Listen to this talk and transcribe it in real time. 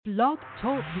Blog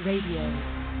Talk Radio.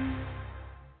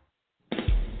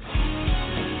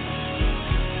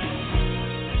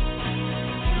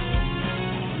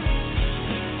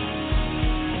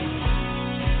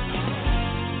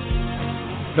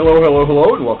 Hello, and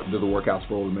welcome to the Workouts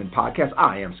for Older Men podcast.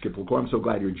 I am Skip LaCour. I'm so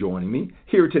glad you're joining me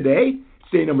here today. It's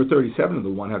day number 37 of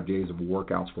the 100 Days of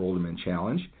Workouts for Older Men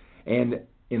Challenge. And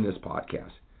in this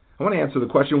podcast, I want to answer the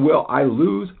question, will I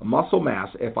lose muscle mass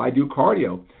if I do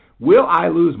cardio? Will I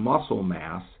lose muscle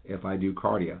mass if I do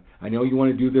cardio? I know you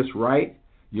want to do this right.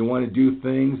 You want to do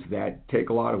things that take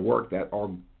a lot of work that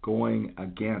are going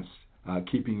against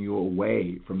keeping you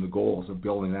away from the goals of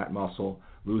building that muscle,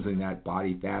 losing that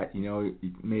body fat. You know,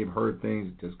 you may have heard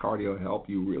things, does cardio help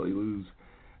you really lose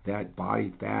that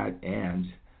body fat? And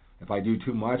if I do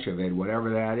too much of it,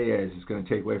 whatever that is, it's going to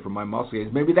take away from my muscle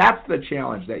gains. Maybe that's the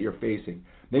challenge that you're facing.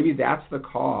 Maybe that's the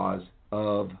cause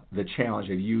of the challenge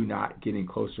of you not getting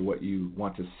close to what you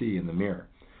want to see in the mirror.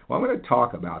 Well, I'm going to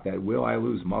talk about that. Will I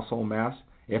lose muscle mass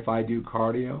if I do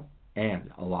cardio?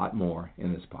 And a lot more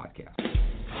in this podcast.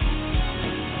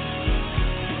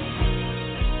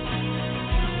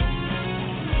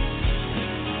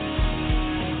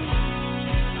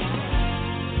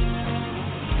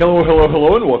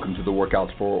 Hello, and welcome to the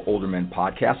Workouts for Older Men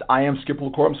podcast. I am Skip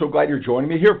LaCour. I'm so glad you're joining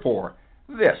me here for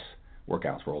this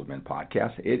Workouts for Older Men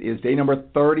podcast. It is day number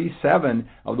 37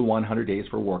 of the 100 Days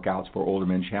for Workouts for Older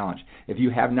Men Challenge. If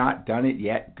you have not done it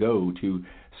yet, go to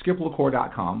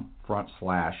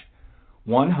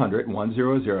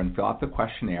skiplacour.com/100 and fill out the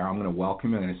questionnaire. I'm going to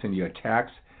welcome you. I'm going to send you a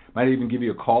text. Might even give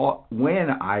you a call when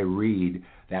I read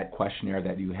that questionnaire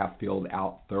that you have filled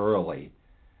out thoroughly.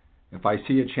 If I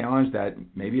see a challenge that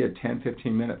maybe a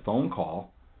 10-15 minute phone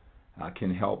call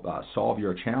can help solve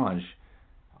your challenge,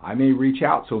 I may reach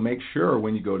out. So make sure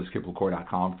when you go to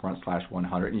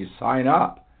skiplacour.com/100 and you sign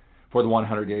up for the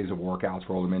 100 Days of Workouts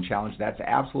for Older Men Challenge, that's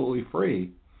absolutely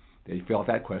free, that you fill out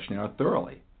that questionnaire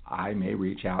thoroughly. I may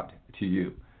reach out to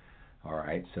you. All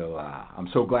right, so I'm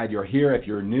so glad you're here. If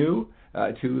you're new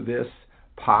to this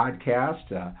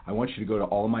podcast, I want you to go to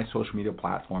all of my social media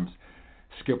platforms.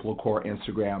 Skip LaCour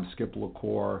Instagram, Skip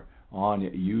LaCour on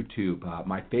YouTube.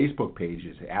 My Facebook page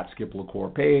is at Skip LaCour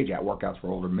page, at Workouts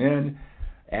for Older Men,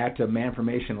 at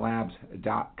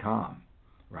manformationlabs.com,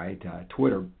 right?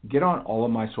 Twitter. Get on all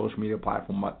of my social media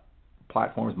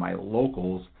platforms, my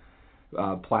locals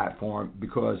platform,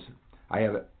 because I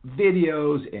have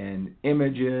videos and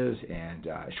images and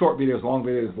short videos, long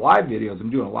videos, live videos. I'm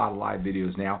doing a lot of live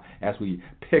videos now as we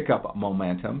pick up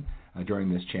momentum during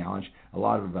this challenge. A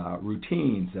lot of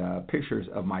routines, pictures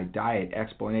of my diet,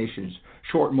 explanations,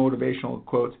 short motivational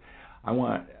quotes. I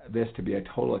want this to be a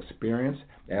total experience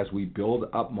as we build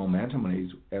up momentum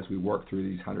and as we work through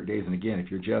these 100 days. And again,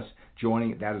 if you're just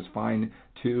joining, that is fine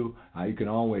too. You can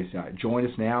always join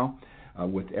us now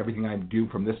with everything I do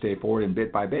from this day forward, and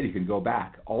bit by bit you can go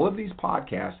back. All of these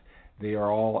podcasts, they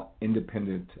are all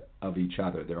independent of each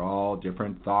other. They're all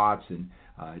different thoughts and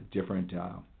different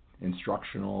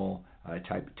instructional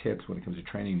type tips when it comes to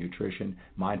training, nutrition,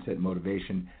 mindset,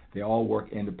 motivation. They all work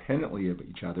independently of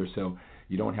each other, so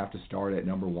you don't have to start at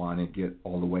number 1 and get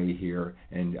all the way here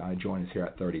and join us here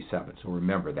at 37. So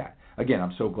remember that. Again,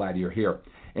 I'm so glad you're here.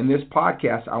 In this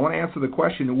podcast, I want to answer the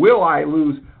question, will I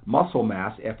lose muscle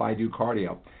mass if I do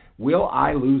cardio? Will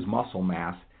I lose muscle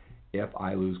mass if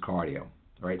I lose cardio?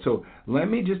 All right, so let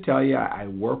me just tell you, I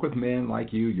work with men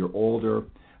like you. You're older,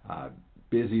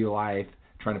 busy life,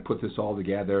 trying to put this all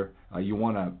together. You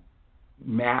want to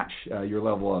match your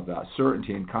level of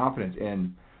certainty and confidence,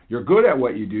 and you're good at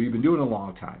what you do. You've been doing it a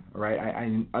long time, all right?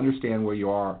 I understand where you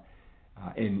are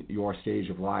in your stage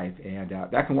of life, and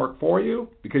that can work for you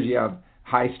because you have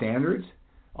high standards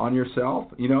on yourself.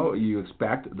 You know, you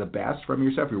expect the best from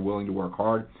yourself. You're willing to work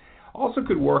hard. Also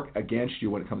could work against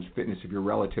you when it comes to fitness if you're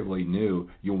relatively new.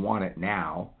 You want it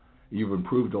now. You've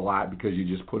improved a lot because you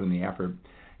just put in the effort.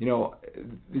 You know,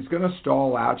 it's going to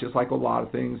stall out just like a lot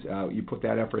of things. You put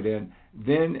that effort in.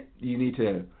 Then you need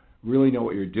to really know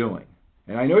what you're doing.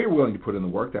 And I know you're willing to put in the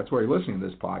work. That's why you're listening to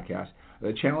this podcast.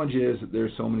 The challenge is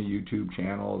there's so many YouTube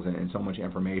channels and so much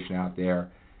information out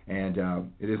there. And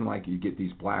it isn't like you get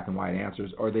these black and white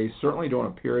answers, or they certainly don't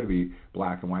appear to be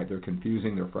black and white. They're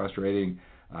confusing. They're frustrating.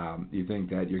 You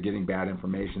think that you're getting bad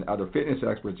information. Other fitness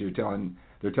experts, they're telling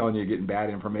you you're getting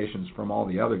bad information from all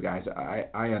the other guys.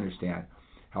 I understand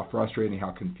how frustrating,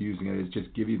 how confusing it is.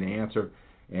 Just give you the answer,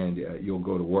 and you'll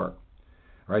go to work.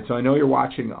 All right, so I know you're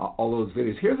watching all those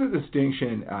videos. Here's a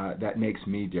distinction that makes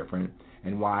me different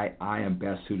and why I am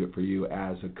best suited for you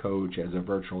as a coach, as a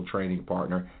virtual training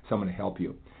partner, someone to help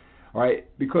you. All right,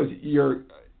 because you're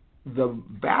the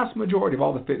vast majority of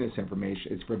all the fitness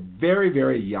information is for very,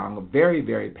 very young, very,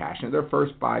 very passionate. Their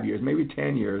first 5 years, maybe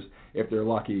 10 years, if they're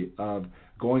lucky, of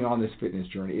going on this fitness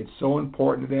journey. It's so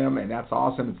important to them, and that's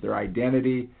awesome. It's their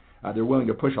identity. They're willing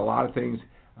to push a lot of things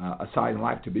aside in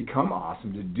life to become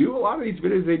awesome, to do a lot of these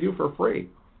videos they do for free.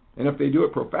 And if they do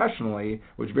it professionally,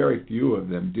 which very few of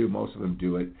them do, most of them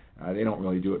do it, they don't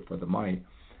really do it for the money.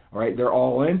 All right, they're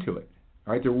all into it.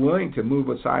 All right, they're willing to move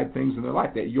aside things in their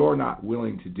life that you're not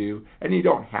willing to do, and you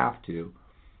don't have to.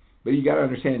 But you got to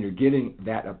understand, you're getting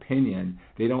that opinion.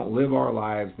 They don't live our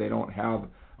lives. They don't have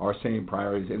our same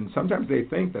priorities, and sometimes they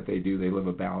think that they do. They live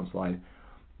a balanced life,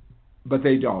 but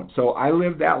they don't. So I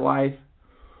lived that life,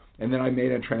 and then I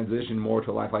made a transition more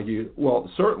to a life like you. Well,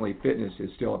 certainly fitness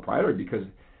is still a priority because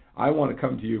I want to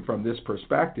come to you from this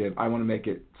perspective. I want to make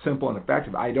it simple and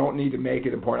effective. I don't need to make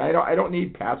it important. I don't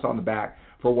need pats on the back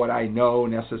for what I know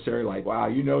necessarily, like, wow,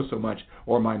 you know so much,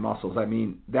 or my muscles. I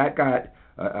mean, that got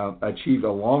achieved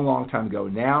a long, long time ago.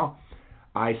 Now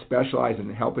I specialize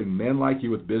in helping men like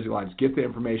you with busy lives get the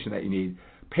information that you need,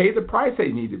 pay the price that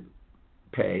you need to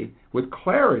pay with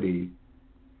clarity,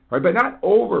 right? But not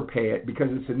overpay it because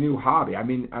it's a new hobby. I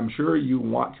mean, I'm sure you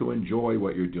want to enjoy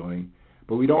what you're doing,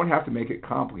 but we don't have to make it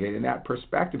complicated. And that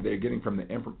perspective that you're getting from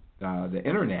the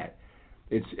internet,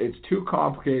 it's too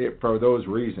complicated for those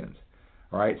reasons.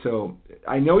 All right, so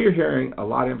I know you're hearing a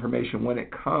lot of information when it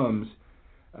comes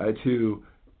to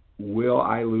will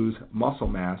I lose muscle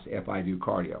mass if I do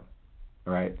cardio?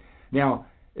 All right. Now,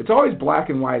 it's always black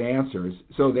and white answers.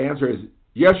 So the answer is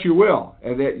yes, you will,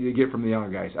 and that you get from the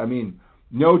younger guys. I mean,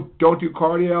 no, don't do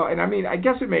cardio. And I mean, I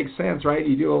guess it makes sense, right?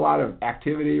 You do a lot of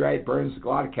activity, right? Burns a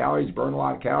lot of calories. Burn a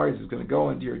lot of calories. It's going to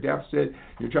go into your deficit.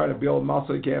 You're trying to build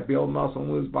muscle. You can't build muscle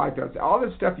and lose body fat. All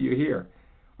this stuff you hear.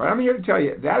 Right? I'm here to tell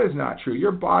you that is not true.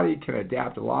 Your body can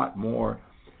adapt a lot more.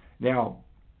 Now,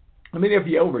 I mean, if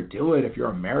you overdo it, if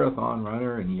you're a marathon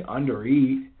runner and you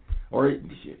undereat, or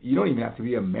you don't even have to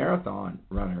be a marathon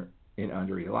runner and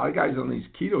undereat. A lot of guys on these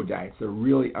keto diets, they're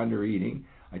really undereating.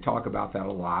 I talk about that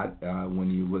a lot when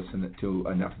you listen to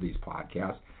enough of these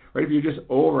podcasts. Right? If you're just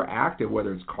overactive,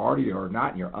 whether it's cardio or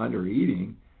not, and you're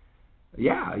undereating,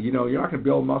 yeah, you know, you're not going to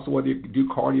build muscle whether you do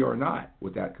cardio or not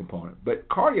with that component. But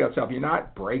cardio itself, you're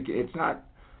not breaking. It's not.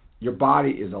 Your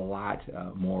body is a lot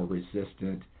more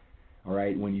resistant. All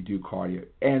right, when you do cardio.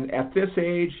 And at this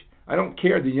age, I don't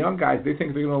care. The young guys, they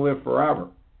think they're going to live forever.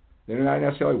 They're not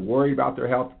necessarily worried about their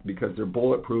health because they're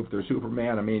bulletproof. They're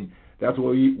Superman. I mean, that's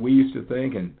what we used to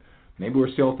think, and maybe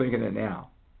we're still thinking it now.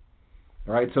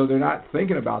 All right, so they're not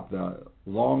thinking about the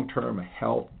long-term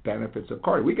health benefits of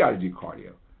cardio. We got to do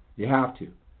cardio. You have to,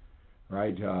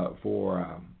 right,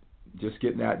 for just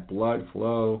getting that blood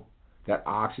flow, that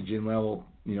oxygen level,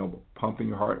 you know, pumping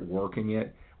your heart, working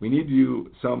it. We need to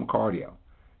do some cardio.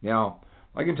 Now,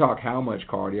 I can talk how much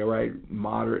cardio, right?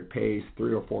 Moderate pace,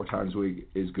 3 or 4 times a week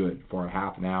is good for a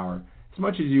half an hour, as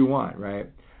much as you want, right?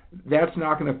 That's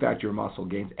not going to affect your muscle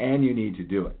gains, and you need to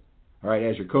do it. All right,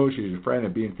 as your coach, as your friend,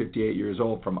 of being 58 years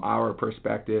old, from our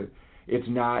perspective, it's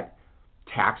not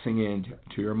taxing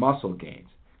into your muscle gains,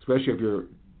 especially if you're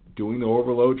doing the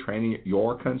overload training,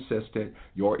 you're consistent,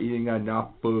 you're eating enough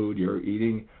food, you're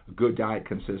eating a good diet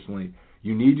consistently.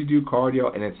 You need to do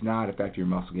cardio, and it's not affecting your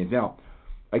muscle gains. Now,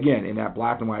 again, in that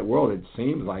black and white world, it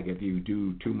seems like if you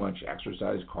do too much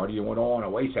exercise, cardio, went on a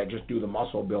waste, just do the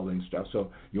muscle building stuff, so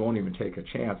you won't even take a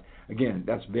chance. Again,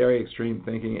 that's very extreme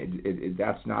thinking.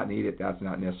 That's not needed. That's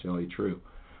not necessarily true.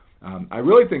 I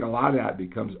really think a lot of that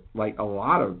becomes like a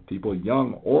lot of people,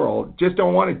 young or old, just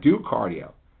don't want to do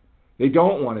cardio. They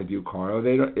don't want to do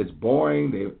cardio. It's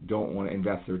boring. They don't want to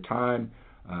invest their time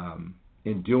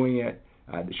in doing it.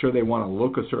 Sure, they want to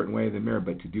look a certain way in the mirror,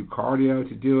 but to do cardio,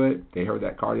 to do it, they heard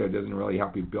that cardio doesn't really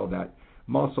help you build that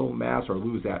muscle mass or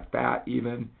lose that fat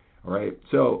even. All right,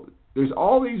 so there's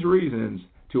all these reasons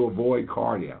to avoid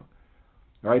cardio.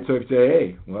 All right, so if you say,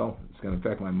 hey, well, it's going to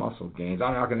affect my muscle gains,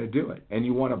 I'm not going to do it. And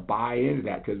you want to buy into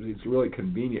that because it's really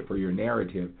convenient for your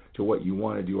narrative to what you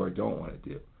want to do or don't want to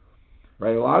do.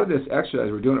 Right? A lot of this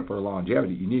exercise, we're doing it for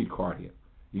longevity. You need cardio.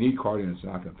 You need cardio, and it's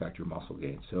not going to affect your muscle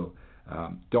gains. So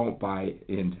don't buy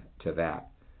into that.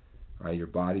 Right? Your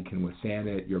body can withstand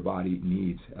it. Your body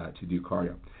needs to do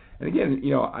cardio. And again, you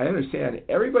know, I understand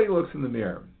everybody looks in the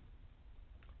mirror,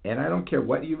 and I don't care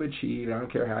what you've achieved. I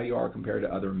don't care how you are compared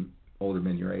to other older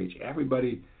men your age.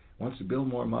 Everybody wants to build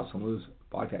more muscle and lose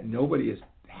body fat. Nobody is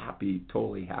happy,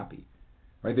 totally happy.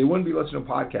 Right? They wouldn't be listening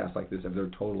to podcasts like this if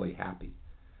they're totally happy.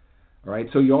 All right?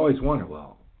 So you always wonder,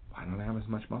 well, why don't I have as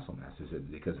much muscle mass? Is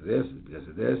it because of this? Because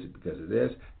of this? Because of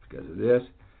this? Because of this?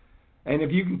 And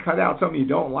if you can cut out something you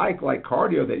don't like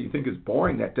cardio that you think is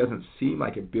boring, that doesn't seem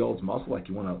like it builds muscle, like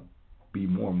you want to be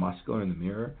more muscular in the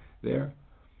mirror there.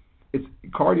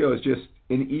 Cardio is just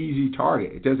an easy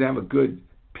target. It doesn't have a good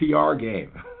PR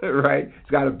game, right? It's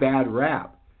got a bad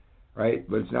rap, right?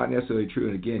 But it's not necessarily true.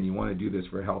 And again, you want to do this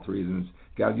for health reasons.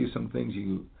 You got to do some things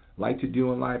you like to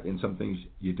do in life and some things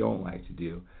you don't like to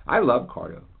do. I love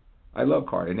cardio.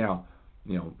 Now,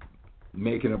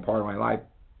 making it a part of my life,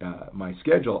 my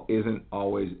schedule isn't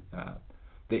always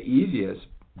the easiest,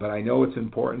 but I know it's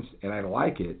important and I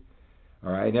like it.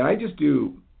 All right, and I just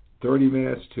do 30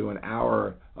 minutes to an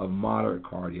hour of moderate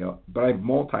cardio, but I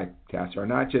multitask. Or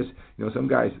not just, some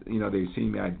guys, they've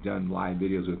seen me, I've done live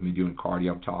videos with me doing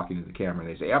cardio, I'm talking to the camera,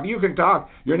 and they say, if you can talk,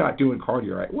 you're not doing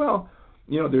cardio right. Well,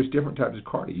 there's different types of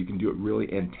cardio. You can do it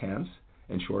really intense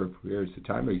in shorter periods of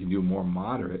time, or you can do it more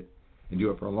moderate and do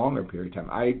it for a longer period of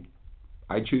time.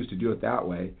 I choose to do it that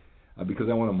way because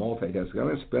I want to multitask. I'm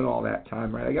going to spend all that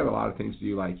time, right? I got a lot of things to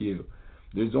do like you.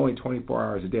 There's only 24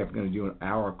 hours a day. If I'm going to do an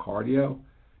hour of cardio,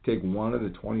 take one of the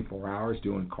 24 hours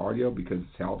doing cardio because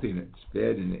it's healthy and it's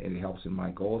fit and it helps in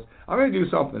my goals. I'm going to do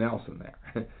something else in there.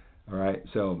 All right,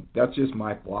 so that's just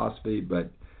my philosophy, but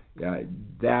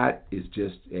that is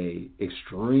just a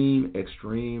extreme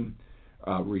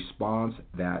response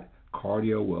that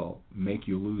cardio will make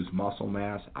you lose muscle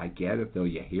mass. I get it, though.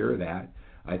 You hear that.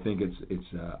 I think it's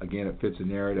again, it fits a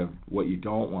narrative what you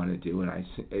don't want to do, and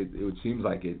it seems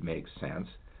like it makes sense.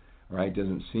 All right, it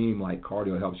doesn't seem like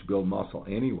cardio helps you build muscle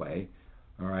anyway.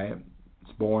 All right,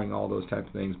 it's boring, all those types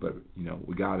of things, but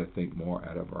we got to think more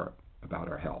about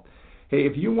our health. Hey,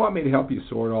 if you want me to help you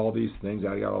sort all these things,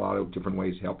 I got a lot of different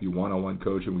ways to help you. One-on-one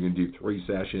coaching. We're going to do 3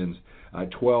 sessions,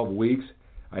 12 weeks.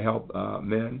 I help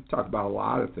men talk about a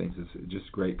lot of things. It's just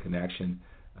a great connection.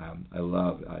 I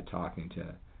love talking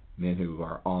to men who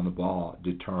are on the ball,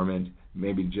 determined,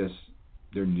 maybe just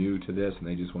they're new to this and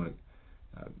they just want to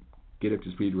get up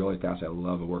to speed really fast. I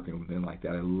love working with men like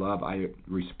that. I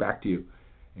respect you,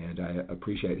 and I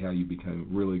appreciate how you become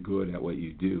really good at what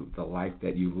you do, the life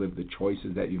that you live, the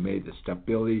choices that you made, the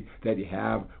stability that you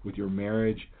have with your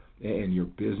marriage and your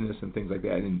business and things like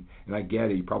that. And I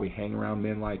get it. You probably hang around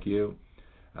men like you.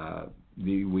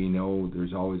 We know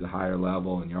there's always a higher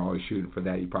level, and you're always shooting for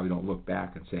that. You probably don't look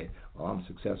back and say, well, I'm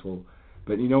successful.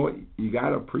 But you know what? You got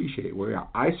to appreciate where you are.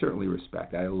 I certainly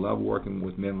respect that. I love working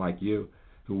with men like you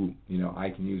who, I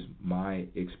can use my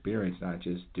experience, not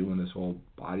just doing this whole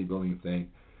bodybuilding thing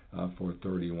for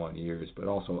 31 years, but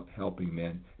also helping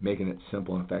men, making it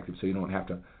simple and effective so you don't have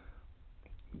to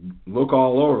look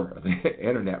all over the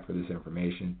internet for this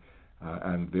information.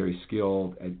 I'm very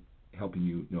skilled at helping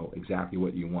you know exactly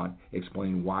what you want,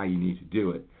 explain why you need to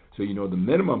do it. So you know the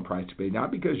minimum price to pay,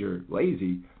 not because you're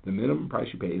lazy, the minimum price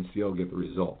you pay and still get the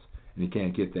results. And you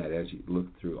can't get that as you look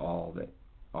through all the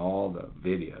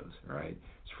videos, right?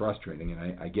 It's frustrating,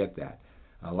 and I get that.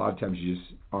 A lot of times you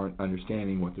just aren't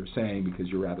understanding what they're saying because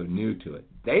you're rather new to it.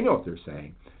 They know what they're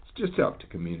saying. It's just tough to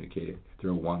communicate it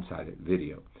through a one-sided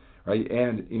video, right?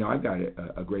 And, I've got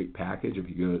a great package. If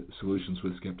you go to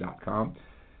solutionswithskip.com,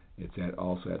 it's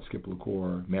also at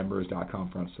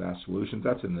skiplacoremembers.com/solutions.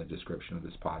 That's in the description of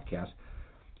this podcast.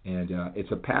 And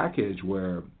it's a package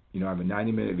where, I have a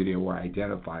 90-minute video where I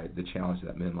identify the challenge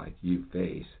that men like you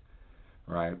face.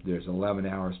 Right? There's 11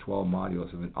 hours, 12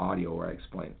 modules of an audio where I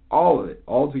explain all of it,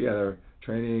 all together,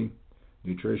 training,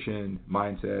 nutrition,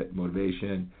 mindset,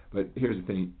 motivation. But here's the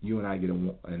thing, you and I get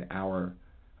an hour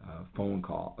phone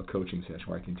call, a coaching session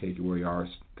where I can take you where you are,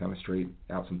 kind of straighten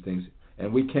out some things.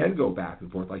 And we can go back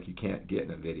and forth like you can't get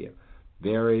in a video.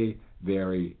 Very,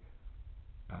 very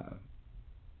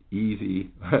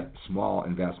easy, small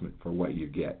investment for what you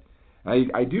get.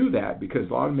 I do that because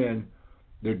a lot of men,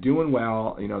 they're doing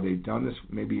well, they've done this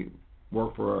maybe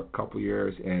work for a couple of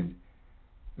years, and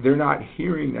they're not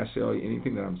hearing necessarily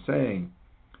anything that I'm saying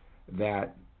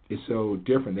that is so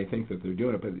different. They think that they're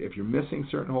doing it, but if you're missing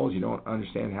certain holes, you don't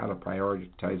understand how to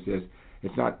prioritize this,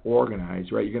 it's not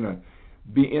organized, right? You're going to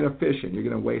be inefficient. You're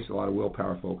going to waste a lot of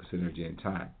willpower, focus, energy, and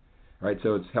time, right?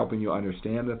 So it's helping you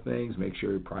understand the things, make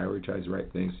sure you prioritize the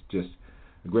right things, just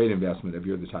a great investment if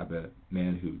you're the type of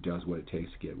man who does what it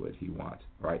takes to get what he wants.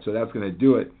 All right, so that's going to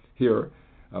do it here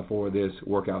for this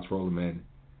Workouts for Older Men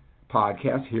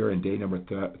podcast here in day number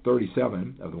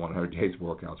 37 of the 100 Days of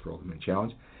Workouts for Older Men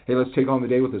Challenge. Hey, let's take on the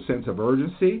day with a sense of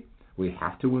urgency. We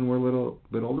have to when we're a little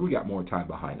bit older. We got more time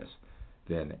behind us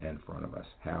than in front of us.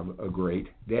 Have a great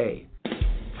day.